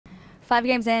5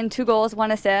 games in, 2 goals,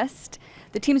 1 assist.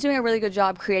 The team's doing a really good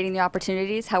job creating the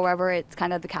opportunities. However, it's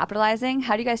kind of the capitalizing.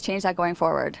 How do you guys change that going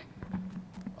forward?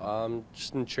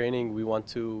 Just in training, we want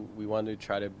to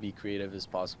try to be creative as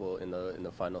possible in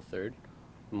the final third.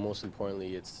 Most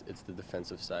importantly, it's the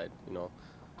defensive side. You know,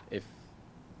 if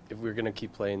we're gonna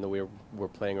keep playing the way we're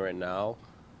playing right now,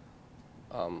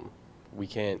 we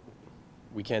can't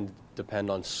depend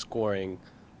on scoring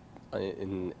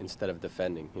instead of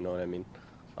defending. You know what I mean?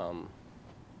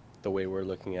 The way we're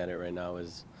looking at it right now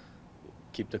is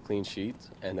keep the clean sheet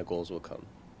and the goals will come.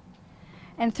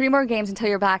 And 3 more games until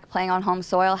you're back playing on home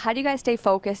soil. How do you guys stay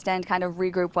focused and kind of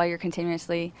regroup while you're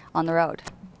continuously on the road?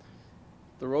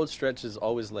 The road stretch is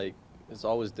always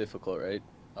difficult, right?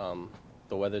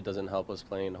 The weather doesn't help us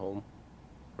playing home.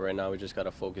 But right now we just got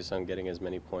to focus on getting as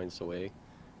many points away,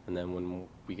 and then when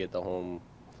we get the home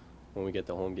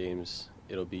games,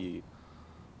 it'll be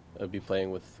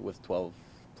playing with 12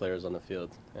 players on the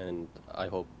field, and I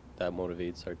hope that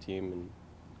motivates our team and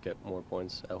get more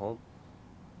points at home.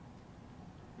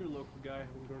 You're a local guy,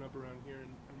 having grown up around here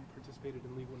and participated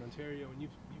in League One Ontario, and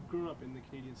you've grown up in the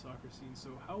Canadian soccer scene. So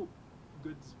how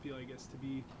good does it feel, I guess, to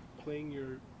be playing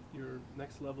your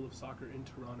next level of soccer in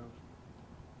Toronto?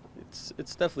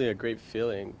 It's definitely a great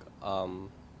feeling.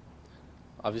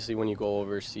 Obviously, when you go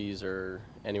overseas or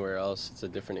anywhere else, it's a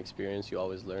different experience. You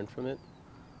always learn from it.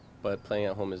 But playing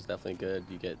at home is definitely good.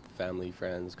 You get family,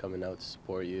 friends coming out to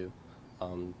support you.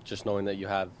 Just knowing that you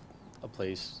have a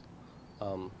place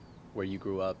where you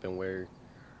grew up and where,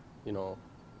 you know,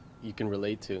 you can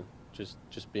relate to.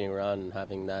 Just being around and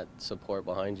having that support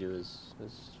behind you is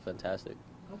fantastic.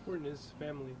 How important is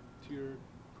family to your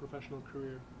professional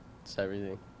career? It's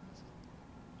everything.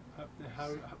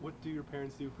 What do your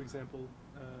parents do, for example,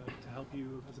 to help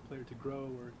you as a player to grow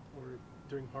or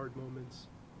during hard moments?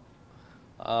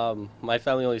 My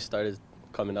family only started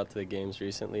coming up to the games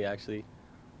recently, actually.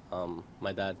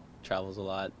 My dad travels a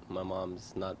lot. My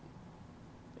mom's not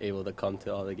able to come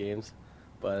to all the games,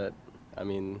 but I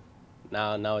mean,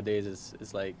 nowadays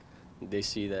it's like they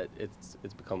see that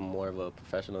it's become more of a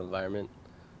professional environment.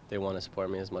 They want to support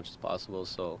me as much as possible,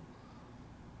 so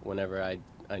whenever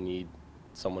I need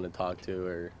someone to talk to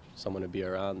or someone to be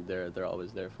around, they're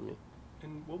always there for me.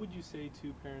 And what would you say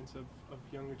to parents of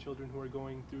younger children who are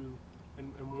going through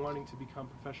and wanting to become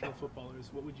professional footballers?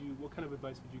 What kind of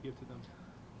advice would you give to them?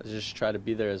 I just try to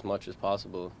be there as much as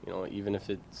possible, you know, even if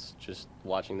it's just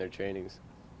watching their trainings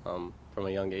from a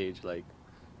young age. Like,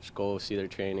 just go see their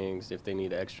trainings. If they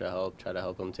need extra help, try to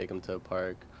help them, take them to a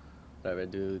park, whatever.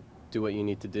 Do what you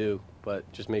need to do, but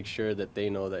just make sure that they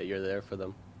know that you're there for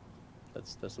them.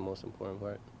 That's the most important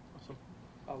part. Awesome.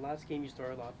 Last game you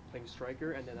started off playing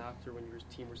striker, and then after, when your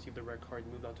team received the red card,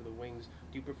 you moved on to the wings.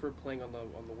 Do you prefer playing on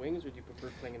the wings, or do you prefer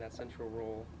playing in that central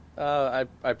role?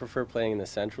 I prefer playing in the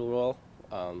central role.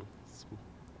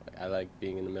 I like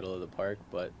being in the middle of the park,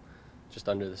 but just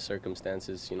under the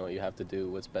circumstances, you know, you have to do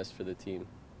what's best for the team.